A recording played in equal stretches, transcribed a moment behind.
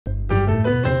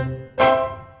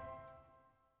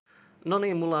No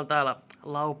niin, mulla on täällä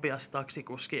Laupias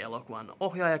taksikuski elokuvan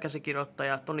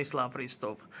ohjaaja-käsikirjoittaja Tonislav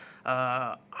Hristov.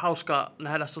 Hauska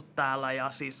nähdä sut täällä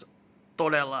ja siis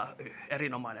todella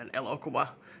erinomainen elokuva.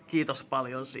 Kiitos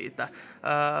paljon siitä.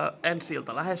 Ensi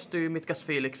ilta lähestyy. Mitkäs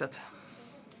fiilikset?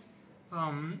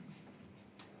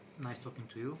 Nice talking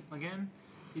to you again.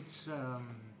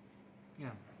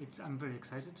 I'm very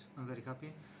excited. I'm very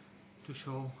happy to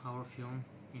show our film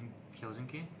in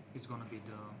Helsinki. It's gonna be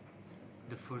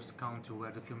the first country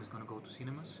where the film is gonna go to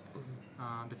cinemas.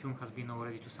 The film has been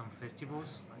already to some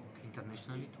festivals, like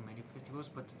internationally, to many festivals,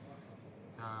 but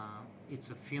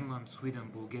it's a Finland,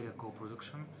 Sweden, Bulgaria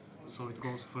co-production. So it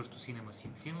goes first to cinemas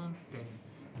in Finland, then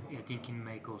I think in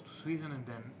May goes to Sweden, and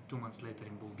then 2 months later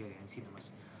in Bulgaria in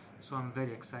cinemas. So I'm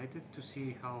very excited to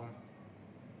see how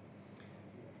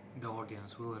the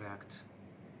audience will react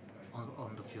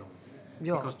on the film.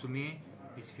 Joo. Because to me,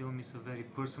 this film is a very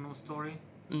personal story.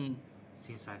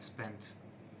 Since I've spent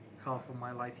half of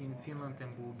my life in Finland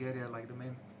and Bulgaria, like the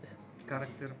main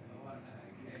character.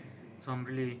 So I'm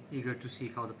really eager to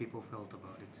see how the people felt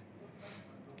about it.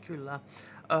 Kyllä.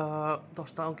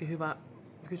 Tuosta onkin hyvä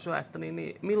kysyä, että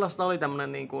millaista oli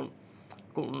tämmöinen,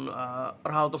 kun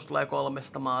rahoitus tulee 3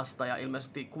 maasta ja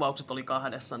ilmeisesti kuvaukset oli 2,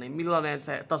 niin millainen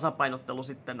se tasapainottelu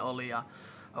sitten oli ja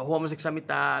huomasitko sä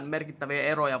mitään merkittäviä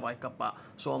eroja vaikkapa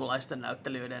suomalaisten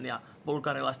näyttelijöiden ja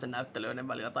bulgarialaisten näyttelijöiden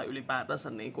välillä tai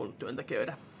ylipäätänsä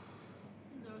työntekijöiden?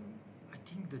 I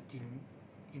think that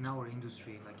in our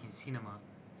industry, like in cinema,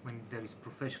 when there is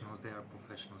professionals, there are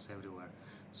professionals everywhere.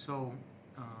 So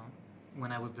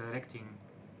when I was directing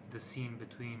the scene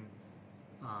between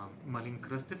Malin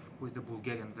Krastev, who is the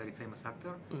Bulgarian very famous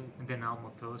actor, and then Alma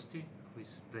Pöysti, who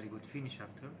is very good Finnish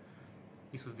actor,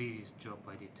 this was the easiest job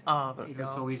I did. It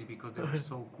was so easy because they were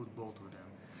so good, both of them.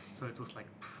 So it was like,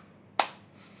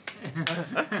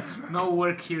 no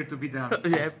work here to be done.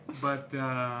 Yep.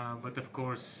 But of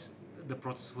course, the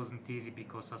process wasn't easy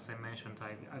because, as I mentioned,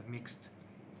 I've mixed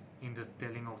in the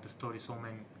telling of the story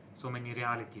so many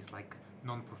realities, like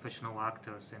non-professional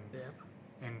actors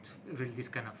and really this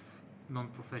kind of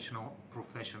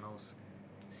professionals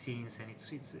scenes, and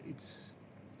it's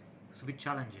a bit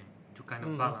challenging to kind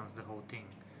of balance the whole thing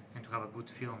and to have a good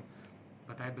film.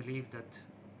 But I believe that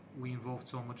we involved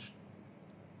so much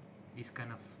these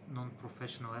kind of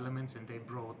non-professional elements, and they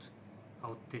brought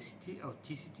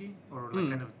authenticity or like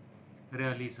kind of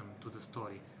realism to the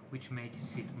story, which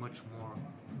makes it much more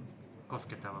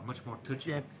kosketava, much more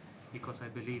touching. Because I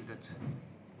believe that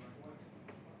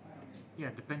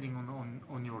depending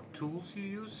on your tools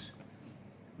you use,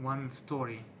 one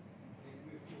story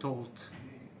told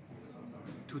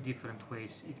 2 different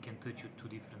ways, it can touch you 2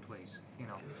 different ways, you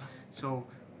know. So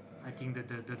I think that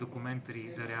the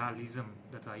documentary, the realism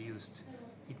that I used,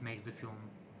 it makes the film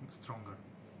stronger.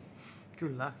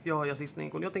 Kyllä, joo, ja siis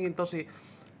jotenkin tosi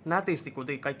nätisti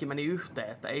kuitenkin kaikki meni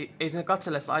yhteen, että ei sinne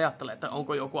katsellessa ajattele, että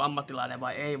onko joku ammattilainen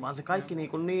vai ei, vaan se kaikki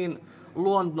niin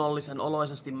luonnollisen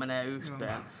oloisesti menee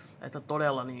yhteen, että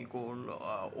todella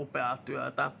upeaa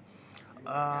työtä.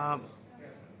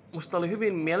 Musta oli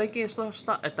hyvin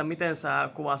mielenkiintoista, että miten sä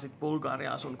kuvasit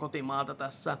Bulgariaa, sun kotimaata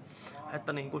tässä,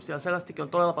 että siellä selvästikin on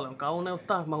todella paljon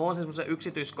kauneutta. Mä huomasin semmoisia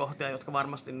yksityiskohtia, jotka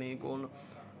varmasti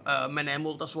menee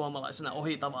multa suomalaisena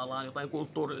ohi tavallaan, jotain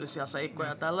kulttuurillisia seikkoja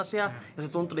ja tällaisia, ja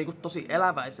se tuntui tosi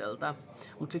eläväiseltä.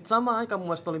 Mutta sitten samaan aikaan mun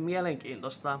mielestä oli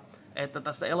mielenkiintoista, että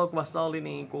tässä elokuvassa oli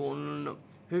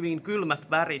hyvin kylmät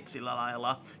värit sillä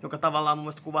lailla, joka tavallaan mun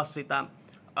mielestä kuvasi sitä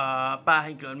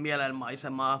päähenkilön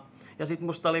mielenmaisemaa. Ja sitten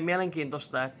musta oli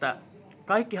mielenkiintoista, että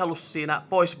kaikki halusi siinä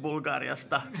pois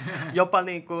Bulgariasta. Jopa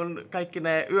kaikki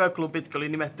ne yöklubit oli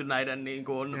nimetty näiden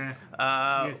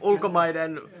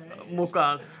ulkomaiden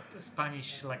mukaan.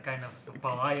 Spanish, like kind of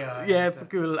palaya. Jep,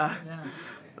 kyllä.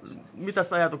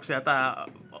 Mitäs ajatuksia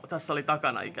tässä oli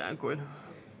takana ikään kuin?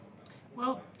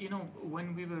 Well, you know,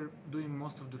 when we were doing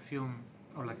most of the film,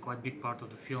 or like quite big part of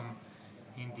the film,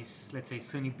 in this, let's say,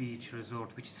 sunny beach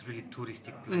resort, which is really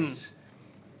touristic place,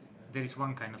 there is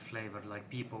one kind of flavor, like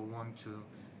people want to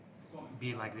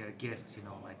be like their guests, you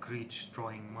know, like rich,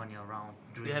 throwing money around,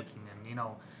 drinking, and, you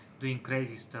know, doing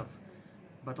crazy stuff.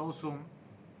 But also,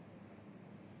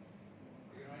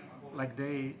 like,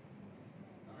 they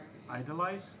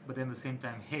idolize, but then at the same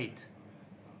time hate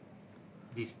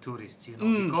these tourists, you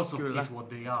know, because of this what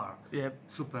they are.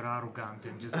 Super arrogant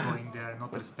and just going there,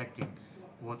 not respecting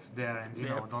what's there, and you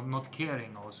know, not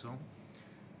caring also.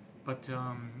 But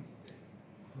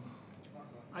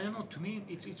I don't know, to me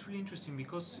it's really interesting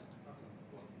because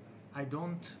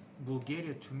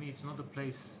Bulgaria to me it's not a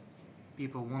place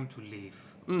people want to live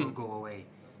or go away.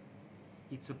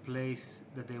 It's a place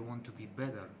that they want to be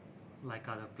better.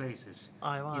 like other places.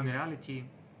 Aivan. In reality,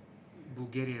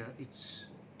 Bulgaria, it's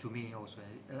to me also,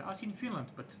 as in Finland,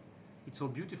 but it's a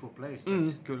beautiful place.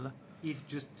 Kyllä. If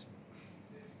just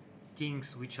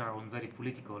things which are on very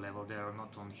political level, they are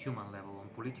not on human level, on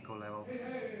political level,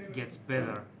 gets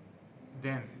better,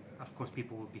 then of course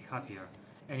people will be happier.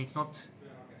 And it's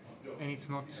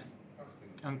not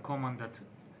uncommon that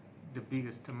the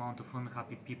biggest amount of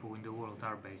unhappy people in the world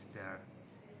are based there.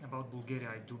 About Bulgaria,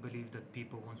 I do believe that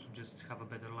people want to just have a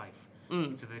better life.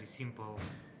 It's a very simple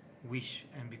wish,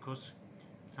 and because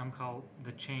somehow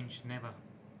the change never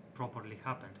properly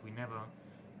happened, we never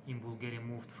in Bulgaria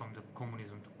moved from the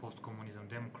communism to post-communism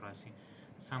democracy.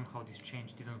 Somehow this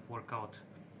change didn't work out,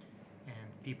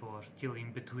 and people are still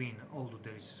in between, although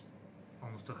there is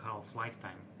almost a half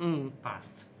lifetime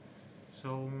passed.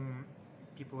 So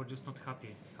people are just not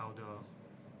happy how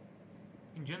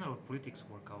in general politics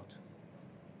work out,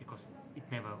 because it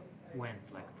never went.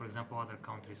 Like for example, other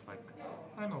countries like,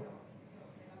 I don't know,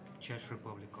 Czech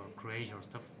Republic or Croatia or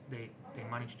stuff, they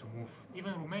managed to move.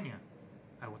 Even Romania,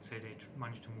 I would say they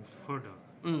managed to move further.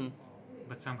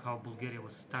 But somehow Bulgaria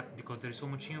was stuck because there is so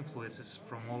much influences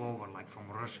from all over, like from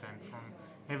Russia and from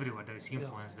everywhere. There is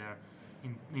influence there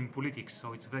in politics,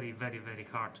 so it's very, very, very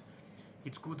hard.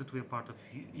 It's good that we are part of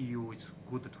EU. It's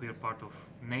good that we are part of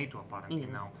NATO apparently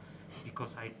now,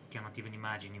 because I cannot even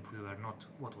imagine if we were not,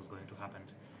 what was going to happen.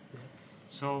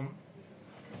 So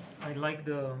I like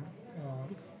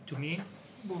to me,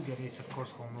 Bulgaria is of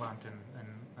course homeland, and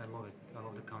I love it. I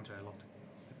love the country, I love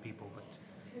the people, but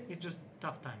it's just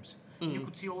tough times. You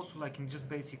could see also, like in just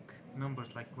basic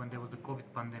numbers, like when there was the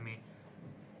COVID pandemic,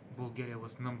 Bulgaria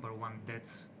was #1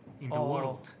 deaths in the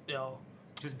world. Joo.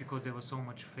 Just because there was so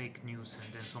much fake news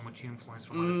and then so much influence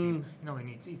from other people. You know, and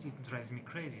it drives me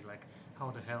crazy, like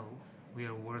how the hell we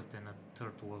are worse than a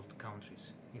third world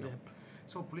countries, you know.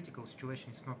 So political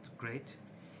situation is not great.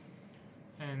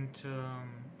 And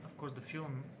of course the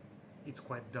film, it's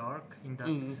quite dark in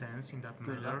that sense, in that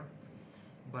matter.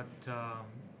 But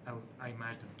I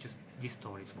imagine just this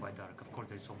story is quite dark. Of course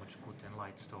there's so much good and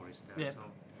light stories there, so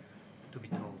to be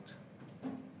told.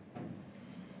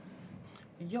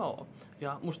 Joo,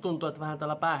 ja musta tuntuu, että vähän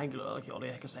tällä päähenkilölläkin oli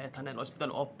ehkä se, että hänen olisi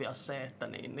pitänyt oppia se, että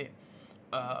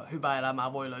hyvää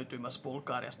elämää voi löytyä myös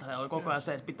Bulgariasta. Hänellä oli koko ajan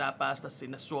se, että pitää päästä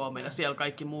sinne Suomeen, ja siellä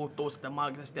kaikki muuttuu sitten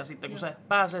maagisesti, ja sitten kun se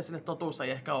pääsee sinne, totuus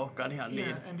ei ehkä olekaan ihan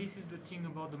niin. And this is the thing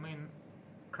about the main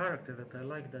character that I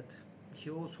like, that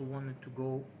he also wanted to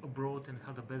go abroad and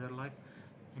have a better life,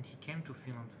 and he came to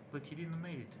Finland, but he didn't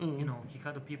make it. You know, he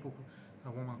had a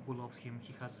woman who loves him,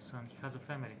 he has a son, he has a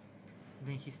family.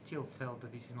 Then he still felt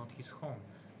that this is not his home,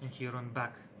 and he ran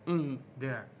back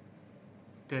there,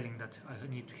 telling that I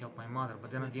need to help my mother.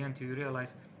 But then at the end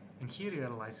he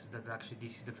realizes that actually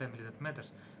this is the family that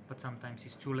matters. But sometimes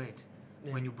it's too late.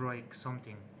 When you break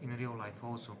something in real life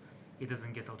also, it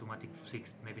doesn't get automatically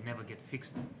fixed, maybe never get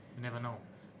fixed, you never know.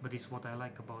 But it's what I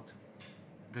like about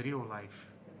the real life,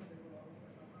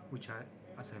 which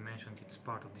as I mentioned, it's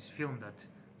part of this film, that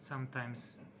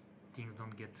sometimes things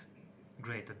don't get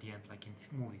great at the end, like in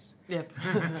movies.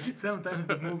 Sometimes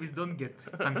the movies don't get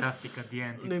fantastic at the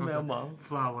end. It's not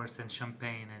flowers and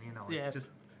champagne and it's just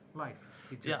life.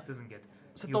 It just doesn't get.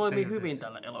 Se toimii hyvin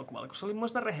tällä elokuvalla, koska se oli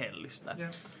mielestäni rehellistä.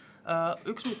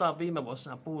 Yksi, mitä on viime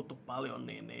vuosina puhuttu paljon,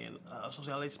 niin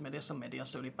sosiaalisessa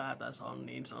mediassa ylipäätänsä on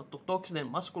niin sanottu toksinen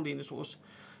maskuliinisuus.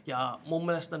 Ja mun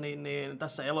mielestä niin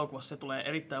tässä elokuvassa se tulee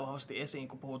erittäin vahvasti esiin,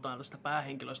 kun puhutaan tästä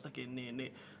päähenkilöstäkin,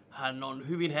 niin hän on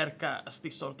hyvin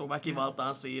herkästi sortuu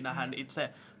väkivaltaan siinä, hän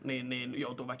itse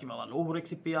joutuu väkivallan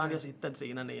uhriksi pian, ja sitten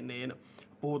siinä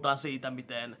puhutaan siitä,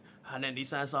 miten hänen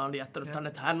isänsä on jättänyt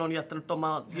hänet, hän on jättänyt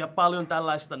omaa, ja paljon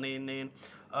tällaista,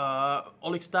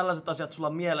 oliko tällaiset asiat sulla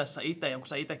mielessä itse, ja kun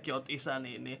sä itsekin oot isä,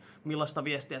 niin millaista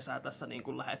viestiä sä tässä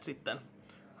lähdet sitten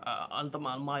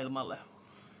antamaan maailmalle?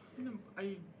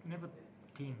 I never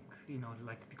think,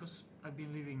 like, because I've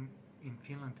been living in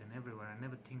Finland and everywhere, I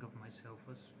never think of myself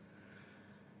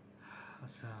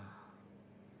as a,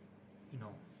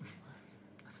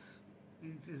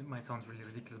 it might sound really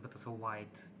ridiculous, but as a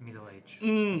white, middle-aged,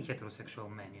 heterosexual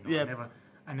man,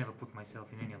 I never put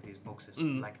myself in any of these boxes,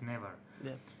 like never.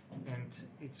 And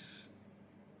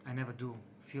I never do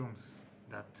films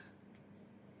that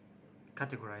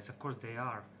categorize, of course they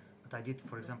are, but I did,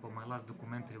 for example, my last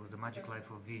documentary was The Magic Life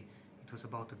of V. It was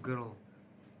about a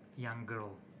young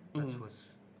girl that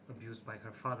was abused by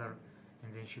her father,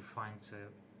 and then she finds a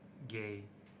gay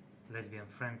lesbian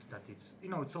friend that it's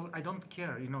so I don't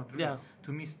care, really,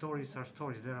 to me stories are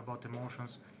stories, they're about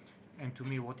emotions, and to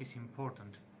me what is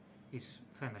important is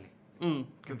family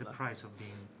and the price of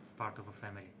being part of a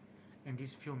family. And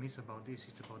this film is about this,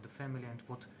 it's about the family and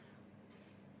what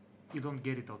you don't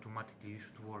get it automatically. You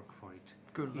should work for it.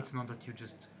 Kyllä. It's not that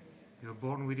you're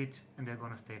born with it and they're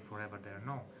gonna stay forever there.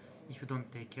 No. If you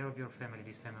don't take care of your family,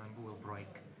 this family will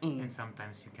break, and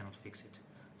sometimes you cannot fix it.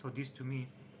 So this to me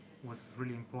was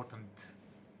really important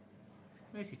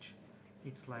message.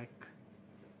 It's like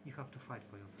you have to fight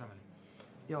for your family.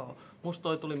 Joo, musta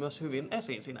toi tuli myös hyvin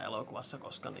esiin siinä elokuvassa,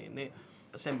 koska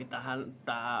se mitä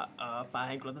tämä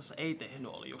päähenkilö tässä ei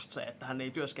tehnyt oli just se, että hän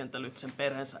ei työskentellyt sen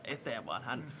perheensä eteen, vaan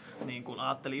hän niin kuin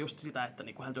ajatteli just sitä, että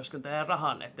niin kuin hän työskentelee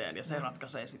rahan eteen ja se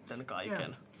ratkaisee sitten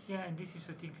kaiken. Yeah, and this is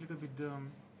I think a little bit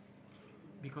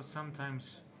because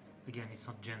sometimes again it's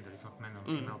not gender, it's not man or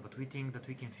female, but we think that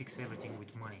we can fix everything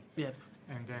with money. Yep.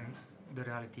 And then the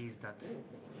reality is that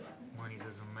money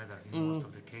doesn't matter in most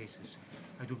of the cases.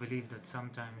 I do believe that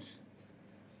sometimes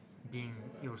being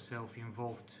yourself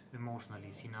involved emotionally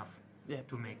is enough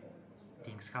to make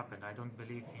things happen. I don't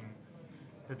believe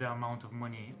that the amount of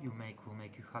money you make will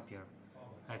make you happier.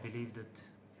 I believe that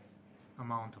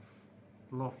amount of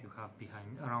love you have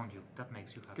around you, that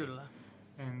makes you happy. Kyllä.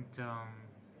 And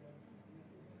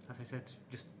as I said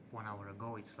just 1 hour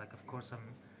ago, it's like of course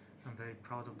I'm very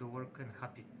proud of the work and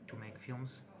happy to make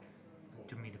films.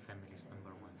 To me the family is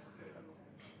number one.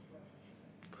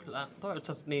 Kyllä, toi on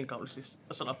itse asiassa niin kaunis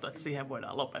sanottu, että siihen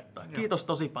voidaan lopettaa. Kiitos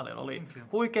tosi paljon, oli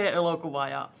huikea elokuva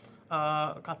ja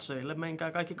katsojille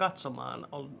menkää kaikki katsomaan.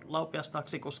 Laupias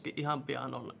taksikuski ihan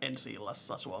pian on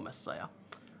ensi-illassa Suomessa ja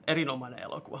erinomainen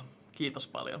elokuva. Kiitos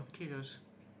paljon. Kiitos.